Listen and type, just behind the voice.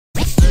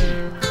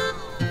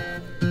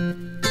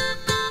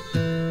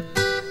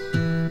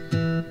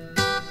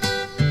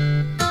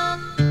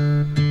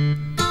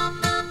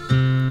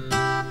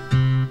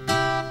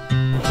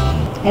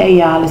Hey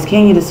y'all, it's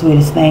Kenya, the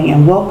sweetest thing,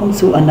 and welcome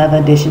to another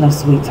edition of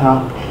Sweet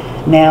Talk.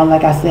 Now,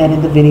 like I said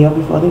in the video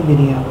before the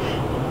video,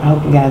 I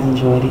hope you guys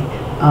enjoyed it.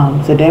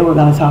 Today we're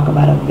going to talk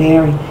about a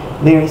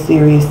very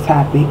serious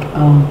topic.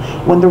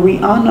 When the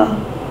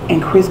Rihanna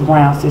and Chris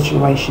Brown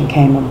situation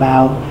came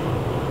about,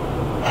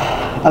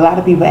 a lot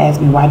of people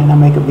asked me, why didn't I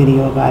make a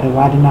video about it?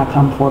 Why didn't I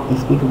come forth and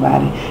speak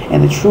about it?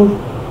 And the truth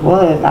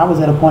was, I was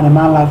at a point in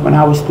my life when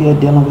I was still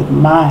dealing with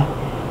my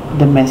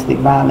domestic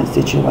violence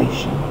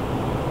situation.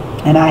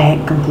 And I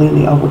had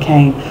completely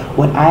overcame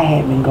what I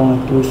had been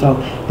going through. So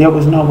there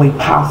was no way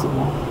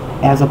possible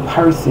as a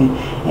person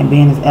and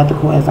being as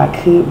ethical as I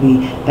could be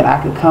that I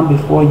could come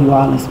before you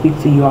all and speak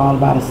to you all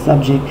about a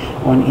subject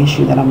or an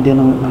issue that I'm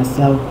dealing with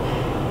myself.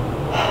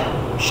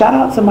 Shout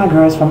out to my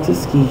girls from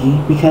Tuskegee,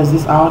 because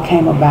this all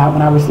came about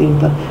when I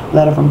received the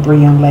letter from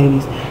 3 young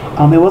ladies.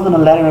 It wasn't a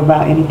letter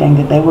about anything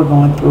that they were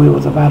going through. It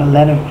was about a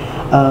letter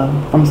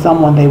from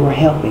someone they were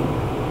helping.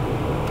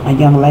 A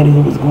young lady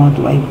who was going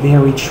through a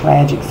very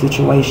tragic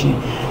situation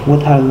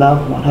with her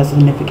loved one, her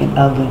significant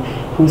other,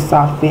 who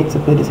saw fit to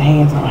put his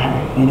hands on her,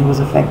 and it was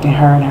affecting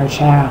her and her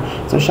child.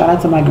 So shout out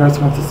to my girls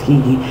from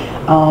Tuskegee.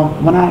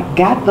 When I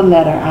got the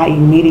letter, I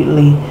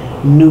immediately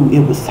knew it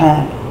was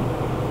time.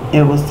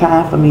 It was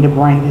time for me to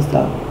bring this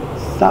up.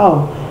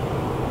 So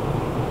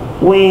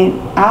when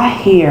I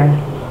hear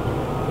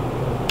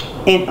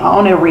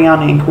on that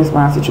Rihanna and Chris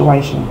Brown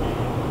situation,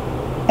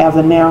 as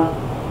of now,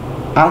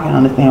 I can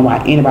understand why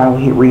anybody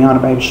would hit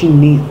Rihanna, baby. She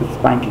needs the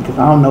spanking, because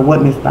I don't know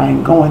what Miss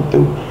Thing going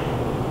through.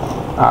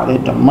 All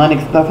that demonic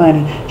stuff,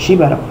 honey. She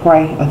better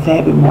pray a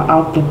tad bit more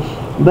often.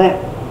 But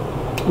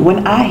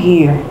when I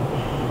hear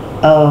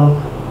of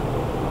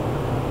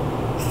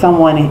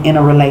someone in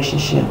a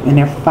relationship and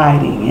they're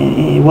fighting,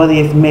 and whether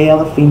it's male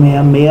or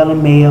female, male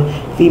and male,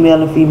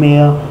 female and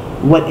female,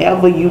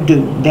 whatever you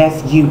do,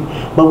 that's you.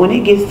 But when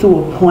it gets to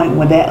a point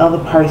where that other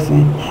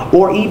person,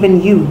 or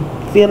even you,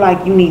 feel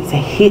like you need to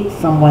hit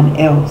someone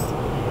else,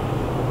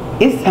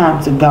 it's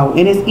time to go.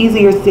 And it's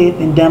easier said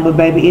than done, but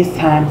baby, it's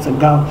time to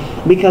go.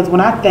 Because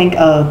when I think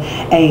of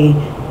a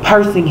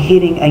person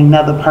hitting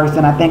another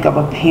person, I think of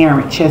a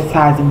parent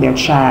chastising their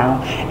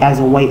child as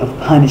a way of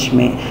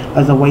punishment,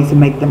 as a way to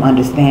make them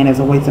understand, as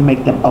a way to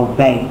make them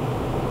obey.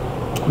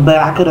 But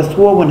I could have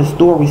swore when the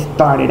story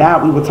started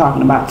out, we were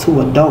talking about 2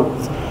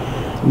 adults.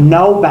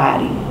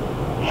 Nobody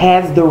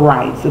has the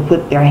right to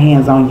put their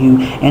hands on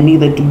you, and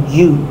neither do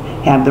you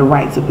have the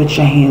right to put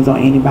your hands on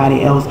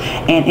anybody else.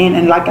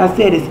 And like I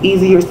said, it's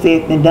easier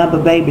said than done,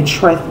 but baby,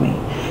 trust me,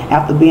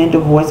 after being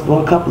divorced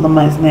for a couple of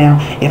months now,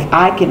 if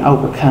I can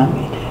overcome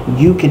it,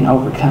 you can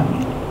overcome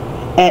it.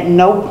 At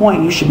no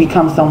point you should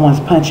become someone's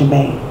punching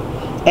bag.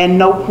 At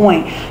no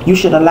point you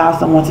should allow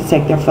someone to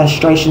take their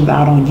frustrations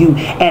out on you.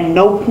 At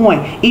no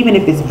point, even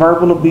if it's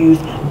verbal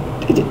abuse,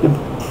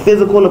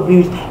 physical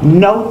abuse,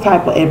 no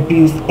type of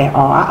abuse at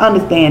all. I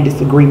understand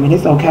disagreement,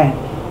 it's okay.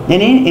 And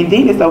then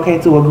it's okay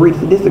to agree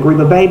to disagree.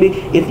 But baby,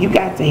 if you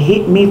got to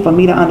hit me for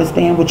me to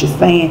understand what you're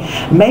saying,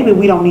 maybe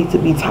we don't need to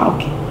be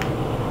talking.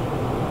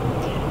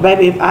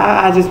 Baby, if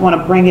I just want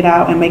to bring it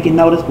out and make it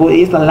noticeable,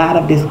 it's a lot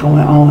of this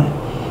going on.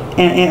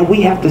 And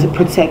we have to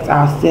protect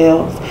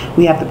ourselves.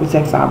 We have to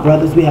protect our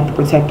brothers. We have to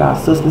protect our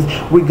sisters.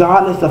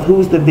 Regardless of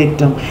who's the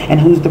victim and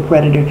who's the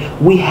predator,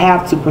 we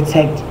have to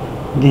protect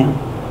them.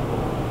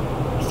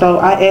 So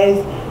as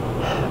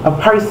a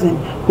person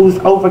who's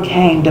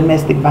overcame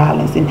domestic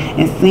violence and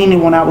seen it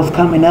when I was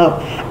coming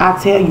up, I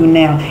tell you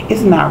now,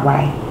 it's not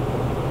right.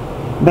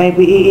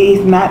 Baby,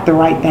 it's not the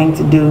right thing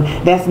to do.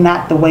 That's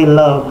not the way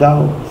love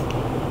goes.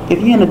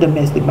 If you're in a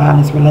domestic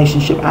violence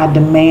relationship, I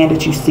demand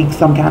that you seek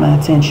some kind of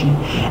attention.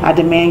 I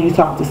demand you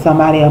talk to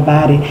somebody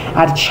about it.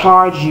 I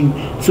charge you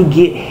to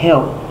get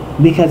help,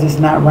 because it's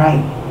not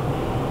right.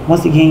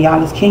 Once again, y'all,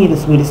 it's Kenya, the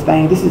sweetest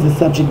thing. This is a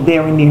subject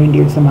very near and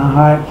dear to my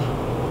heart.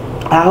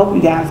 I hope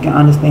you guys can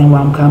understand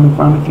where I'm coming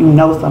from. If you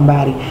know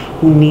somebody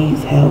who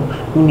needs help,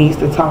 who needs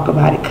to talk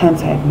about it,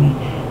 contact me.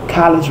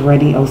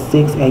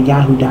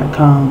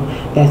 collegeready06@yahoo.com.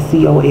 That's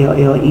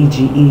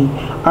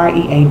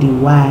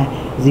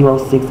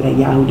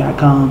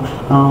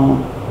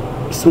collegeready06@yahoo.com.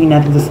 Sweet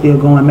nothings are still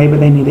going. Maybe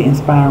they need an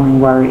inspiring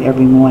word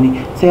every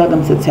morning. Tell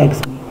them to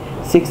text me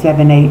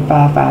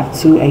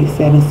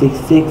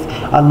 678-552-8766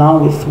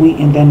 along with sweet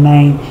in their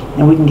name,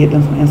 and we can get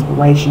them some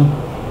inspiration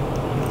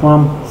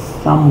from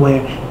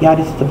somewhere. Y'all,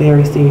 this is a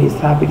very serious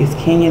topic. It's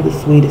Kenya, the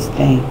sweetest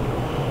thing.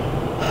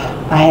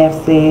 I have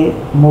said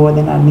more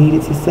than I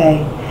needed to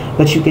say,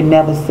 but you can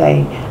never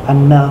say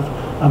enough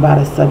about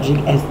a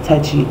subject as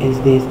touchy as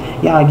this.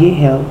 Y'all, get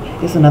help.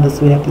 It's another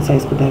Sweet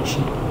Aftertaste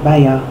production. Bye,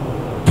 y'all.